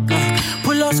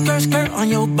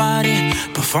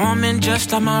 Performing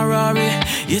just like my Rari.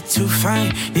 You're too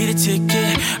fine, need a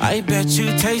ticket. I bet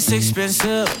you taste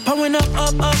expensive. Pouring up,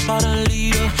 all the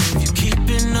leader. If you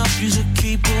keeping up, you should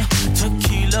keep it.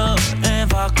 Tequila and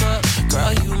vodka.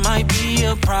 Girl, you might be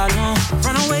a problem.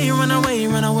 Run away, run away,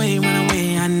 run away, run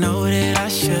away. I know that I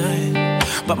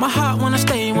should, but my heart wanna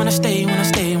stay, wanna stay, wanna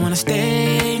stay, wanna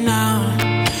stay now.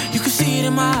 You can see it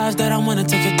in my eyes that I wanna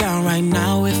take it down right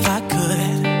now if I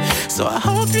could. So I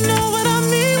hope you know what I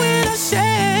mean when I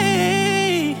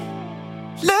say,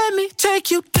 let me take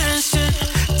you dancing.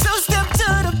 Two-step to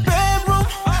the bedroom.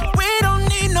 We don't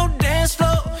need no dance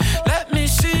floor. Let me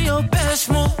see your best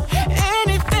move.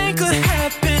 Anything could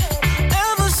happen.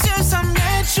 Ever since I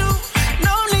met you,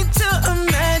 no need to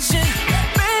imagine.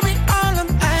 Baby, all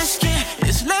I'm asking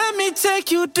is let me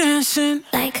take you dancing.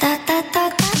 Like that, that,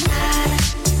 that, that.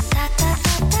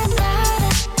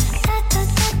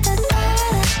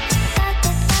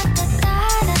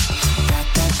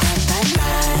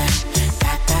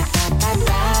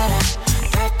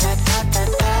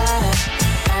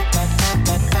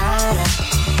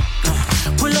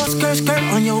 Skirt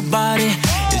on your body.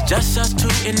 It's just us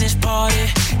two in this party.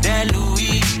 That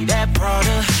Louis, that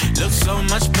Prada looks so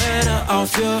much better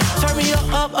off you. Turn me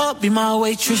up, be my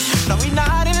waitress. No, we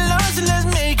not in love, so let's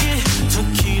make it.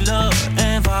 Tequila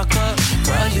and vodka.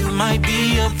 Girl, you might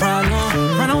be a problem.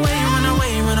 Run away, run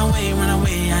away, run away, run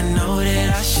away. I know that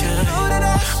I should,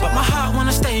 but my heart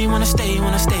wanna stay, wanna stay,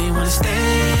 wanna stay, wanna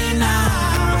stay now.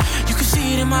 You can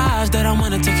see it in my eyes that I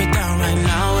wanna take it down right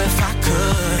now if I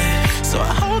could. So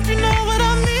I hope you know what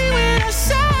I mean when I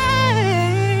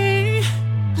say,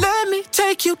 let me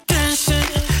take you dancing.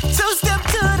 Two-step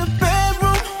to the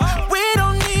bedroom. We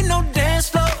don't need no dance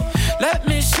floor. Let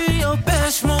me see your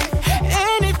best move.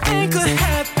 Anything could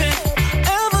happen.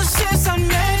 Ever since I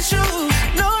met you,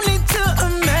 no need to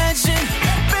imagine.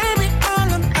 Baby, all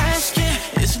I'm asking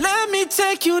is let me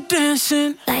take you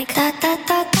dancing. Like that, that,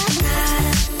 that, that.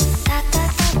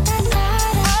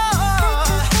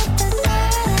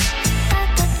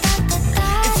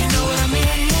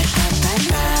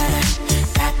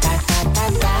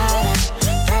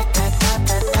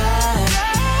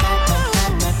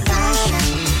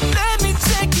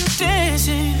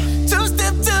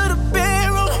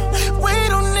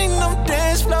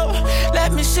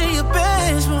 See your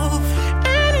best move.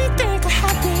 Anything could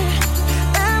happen.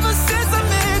 Ever since I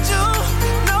met you,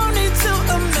 no need to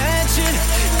imagine.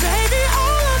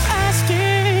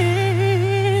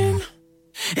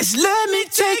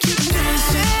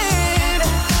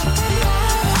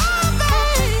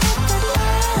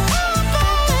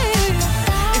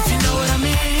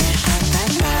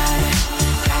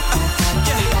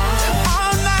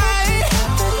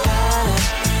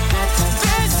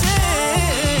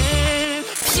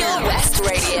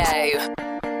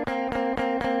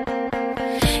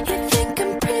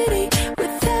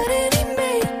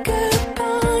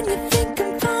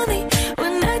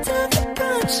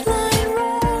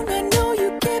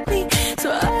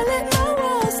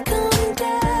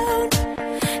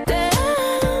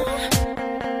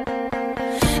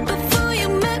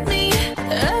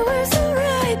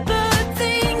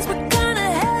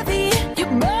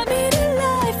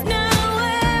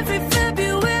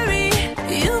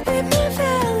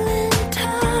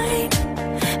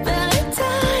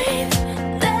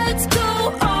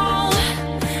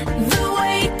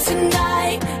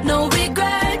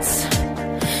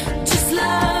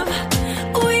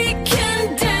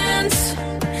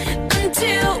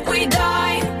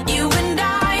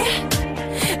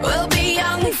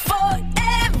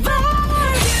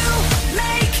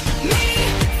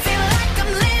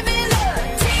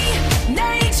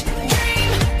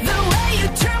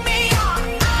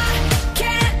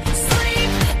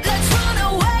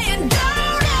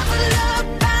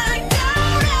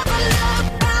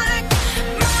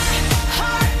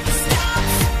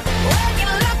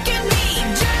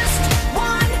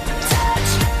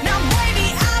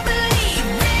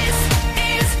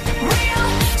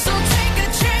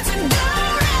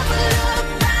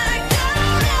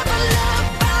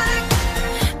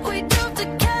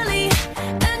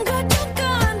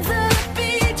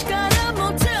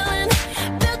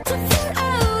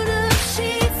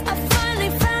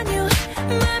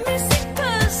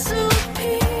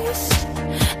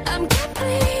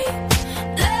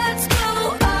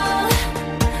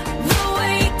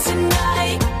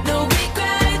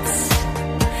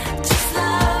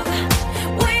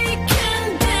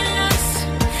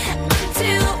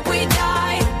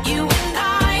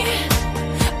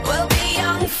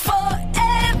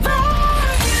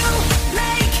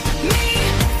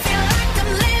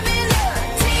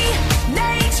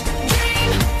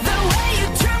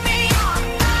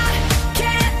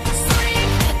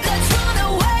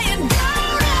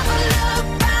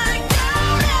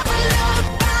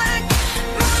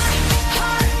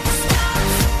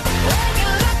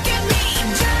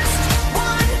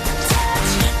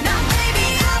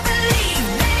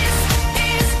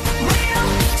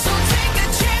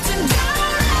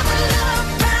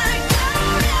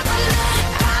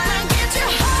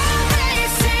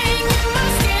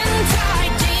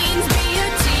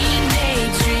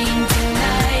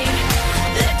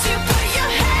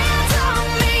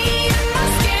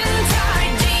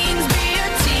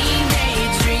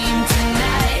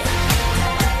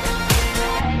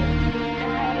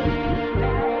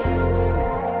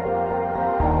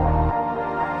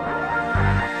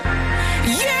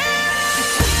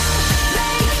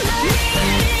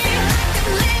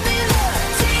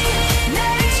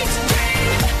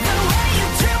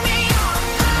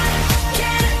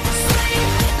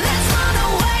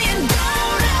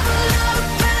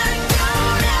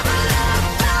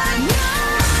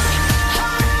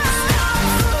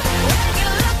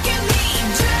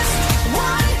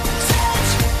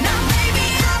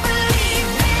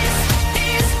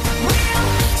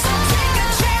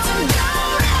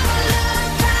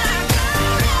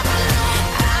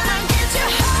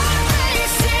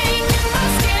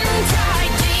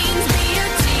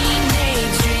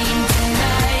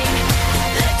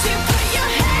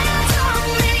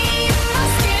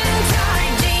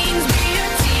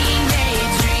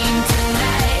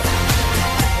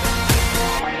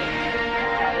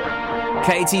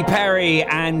 Katy Perry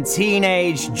and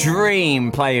Teenage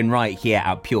Dream playing right here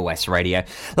at Pure West Radio.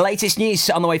 Latest news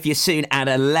on the way for you soon at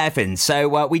 11.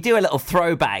 So we do a little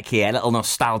throwback here, a little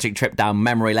nostalgic trip down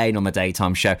memory lane on the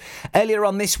daytime show. Earlier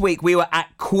on this week, we were at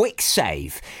Quick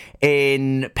Save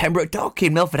in Pembroke Dock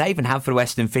in Milford Haven,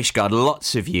 Haverfordwest and Fishguard.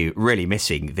 Lots of you really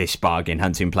missing this bargain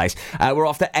hunting place. We're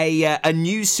off to a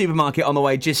new supermarket on the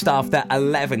way just after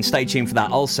 11. Stay tuned for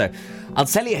that. Also, I'll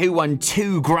tell you who won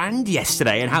 $2,000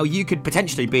 yesterday and how you could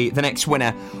potentially be the next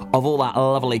winner of all that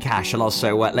lovely cash. I'll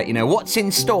also let you know what's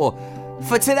in store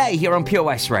for today here on Pure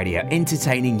West Radio,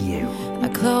 entertaining you. I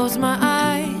close my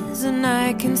eyes and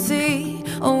I can see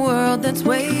a world that's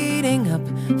waiting up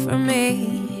for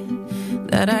me,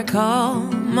 that I call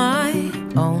my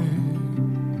own.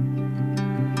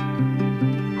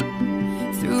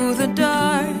 Through the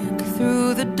dark,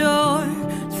 through the door,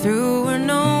 through where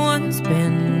no one's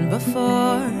been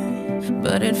before,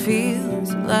 but it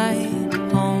feels like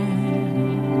home.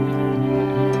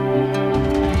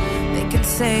 They can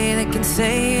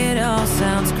say it all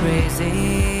sounds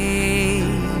crazy.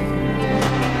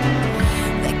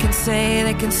 They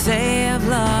can say I've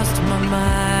lost my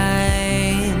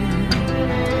mind.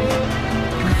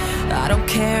 I don't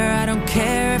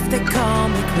care if they call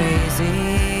me crazy.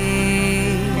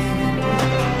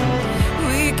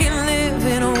 We can live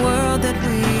in a world that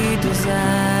we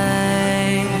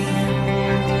design.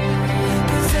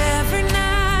 'Cause every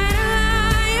night I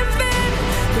lie in bed,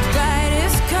 the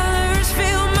brightest colors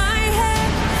fill my head.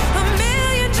 A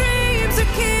million dreams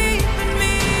are keeping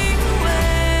me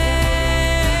awake.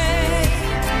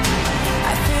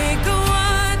 I think of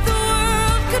what the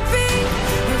world could be,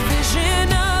 a vision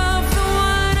of the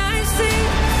one I see.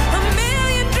 A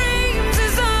million dreams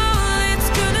is all it's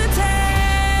gonna take.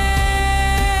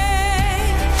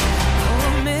 Oh,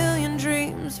 a million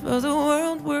dreams for the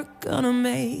world we're gonna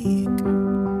make.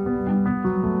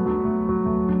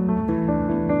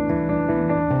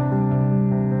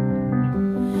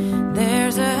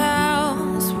 There's a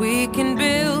house we can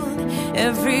build.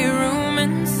 Every room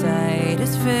inside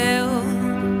is filled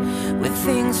with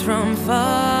things from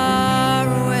far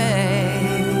away.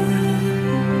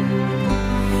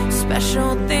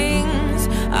 Special things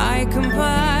I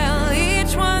compile,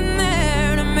 each one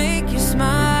there to make you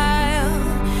smile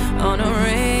on a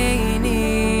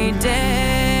rainy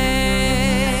day.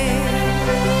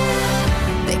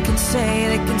 They can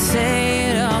say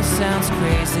it all sounds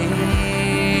crazy.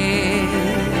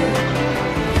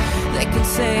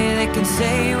 They can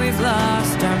say we've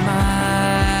lost our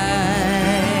minds.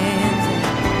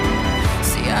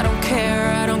 See, I don't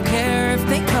care if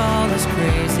they call us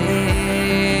crazy.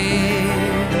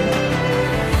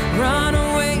 Run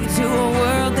away to a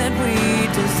world that we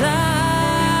design.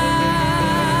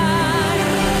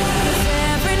 'Cause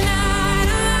every night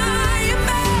I lie in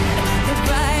bed, the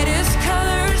brightest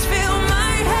colors fill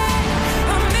my head.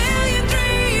 A million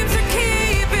dreams are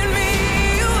keeping me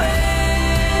awake.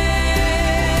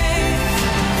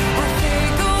 I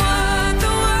think of what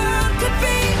the world could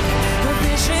be, a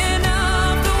vision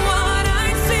of the one I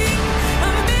see.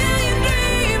 A million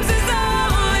dreams is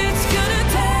all it's gonna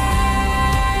take.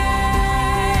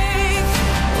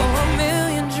 Oh, a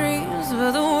million dreams for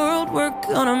the world we're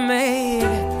gonna make.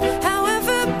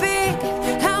 However big,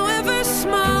 however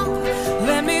small,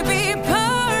 let me be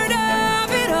part of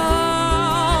it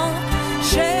all.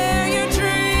 Share your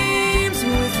dreams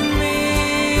with me.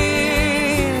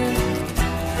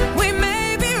 We may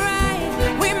be right,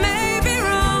 we may be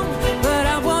wrong, but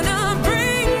I wanna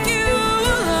bring you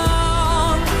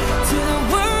along to the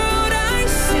world I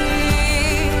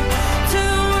see, to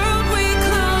the world we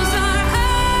close our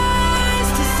eyes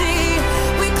to see.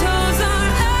 We close our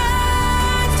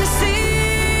eyes to see.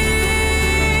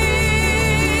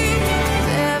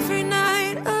 Every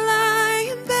night I lie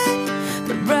in bed,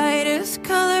 the brightest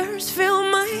colors fill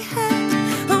my head.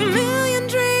 A million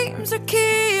dreams are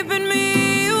keeping me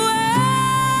awake.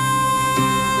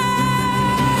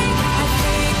 I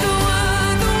think of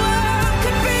what the world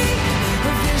could be,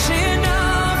 a vision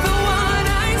of the one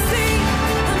I see.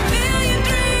 A million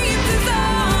dreams is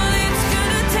all it's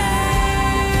gonna take.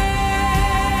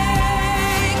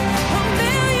 A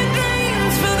million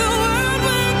dreams for the world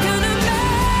we're gonna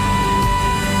make.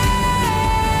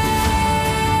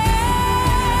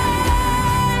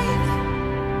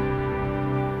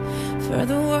 For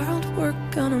the world we're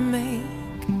gonna make.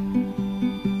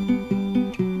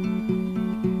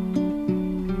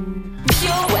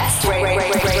 Pure West Radio.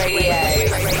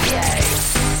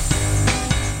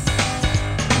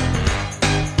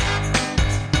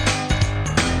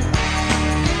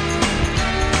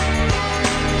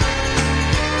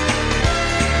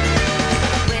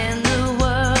 When the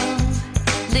world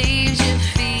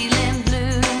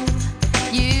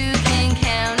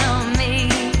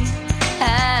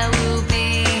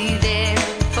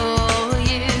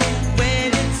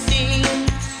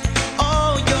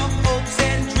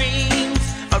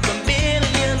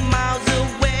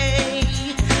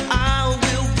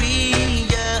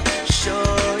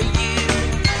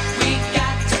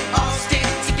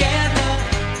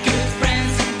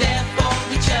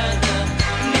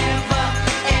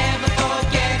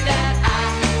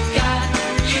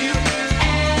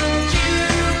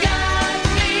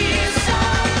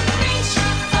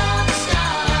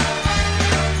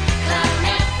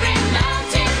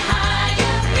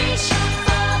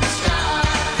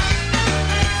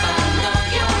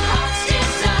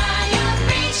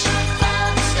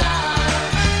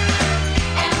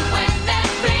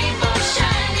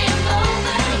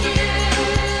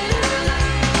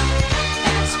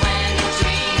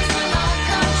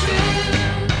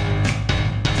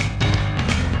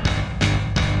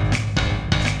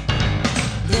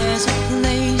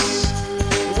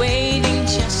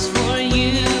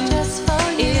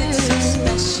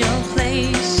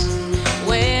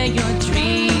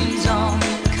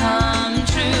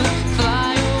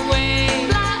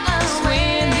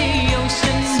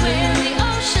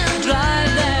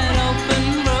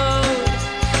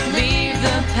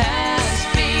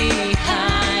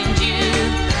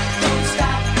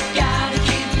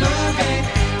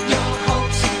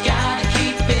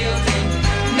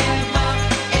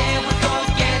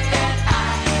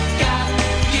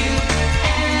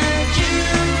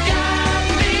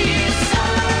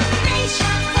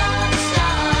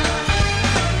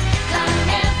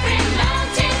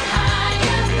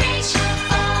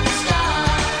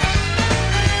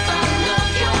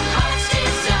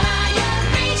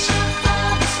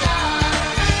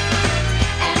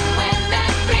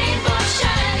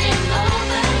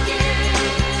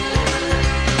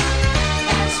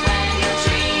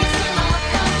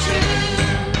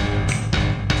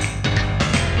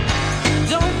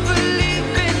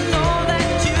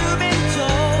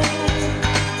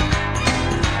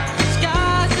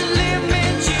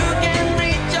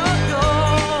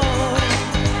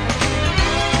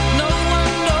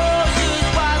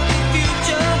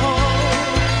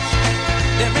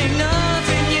ain't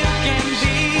nothing you can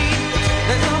beat.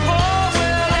 There's no more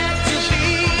we'll let you be.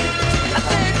 I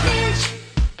said reach,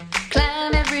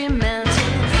 Climb every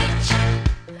mountain,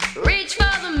 reach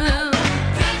for the moon,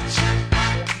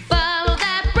 follow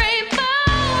that rainbow,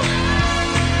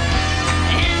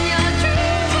 and your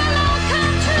dreams will all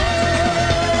come true.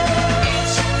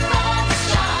 Reach for the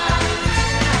stars,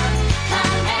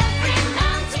 climb every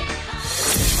mountain.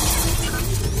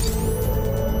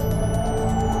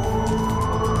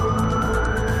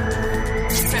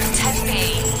 From Tempe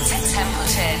to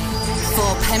Templeton.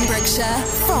 For Pembrokeshire,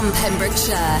 from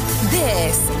Pembrokeshire,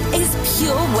 this is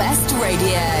Pure West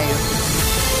Radio.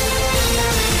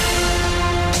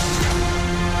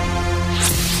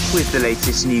 With the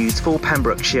latest news for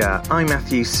Pembrokeshire, I'm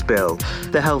Matthew Spill.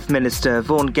 The Health Minister,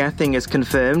 Vaughan Gething, has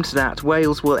confirmed that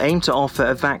Wales will aim to offer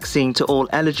a vaccine to all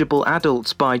eligible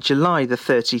adults by July the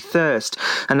 31st.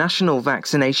 A national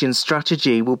vaccination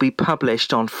strategy will be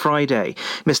published on Friday.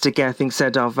 Mr Gething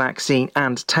said our vaccine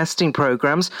and testing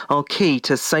programmes are key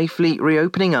to safely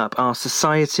reopening up our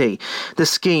society. The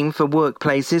scheme for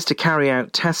workplaces to carry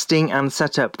out testing and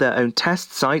set up their own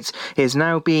test sites is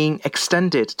now being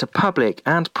extended to public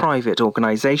and private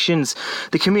organisations.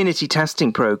 The community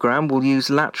testing programme will use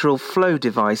lateral flow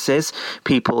devices.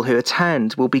 People who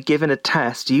attend will be given a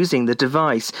test using the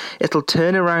device. It'll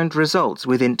turn around results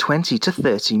within 20 to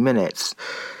 30 minutes.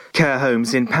 Care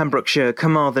homes in Pembrokeshire,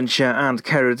 Carmarthenshire and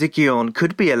Ceredigion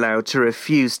could be allowed to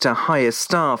refuse to hire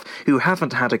staff who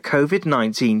haven't had a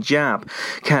COVID-19 jab.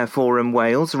 Care Forum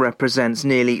Wales represents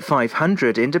nearly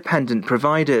 500 independent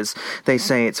providers. They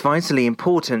say it's vitally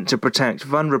important to protect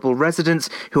vulnerable residents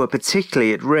who are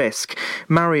particularly at risk.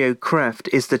 Mario Kreft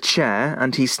is the chair,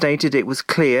 and he stated it was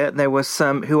clear there were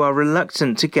some who are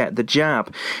reluctant to get the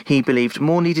jab. He believed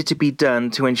more needed to be done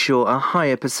to ensure a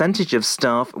higher percentage of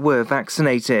staff were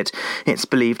vaccinated. It's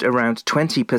believed around 20%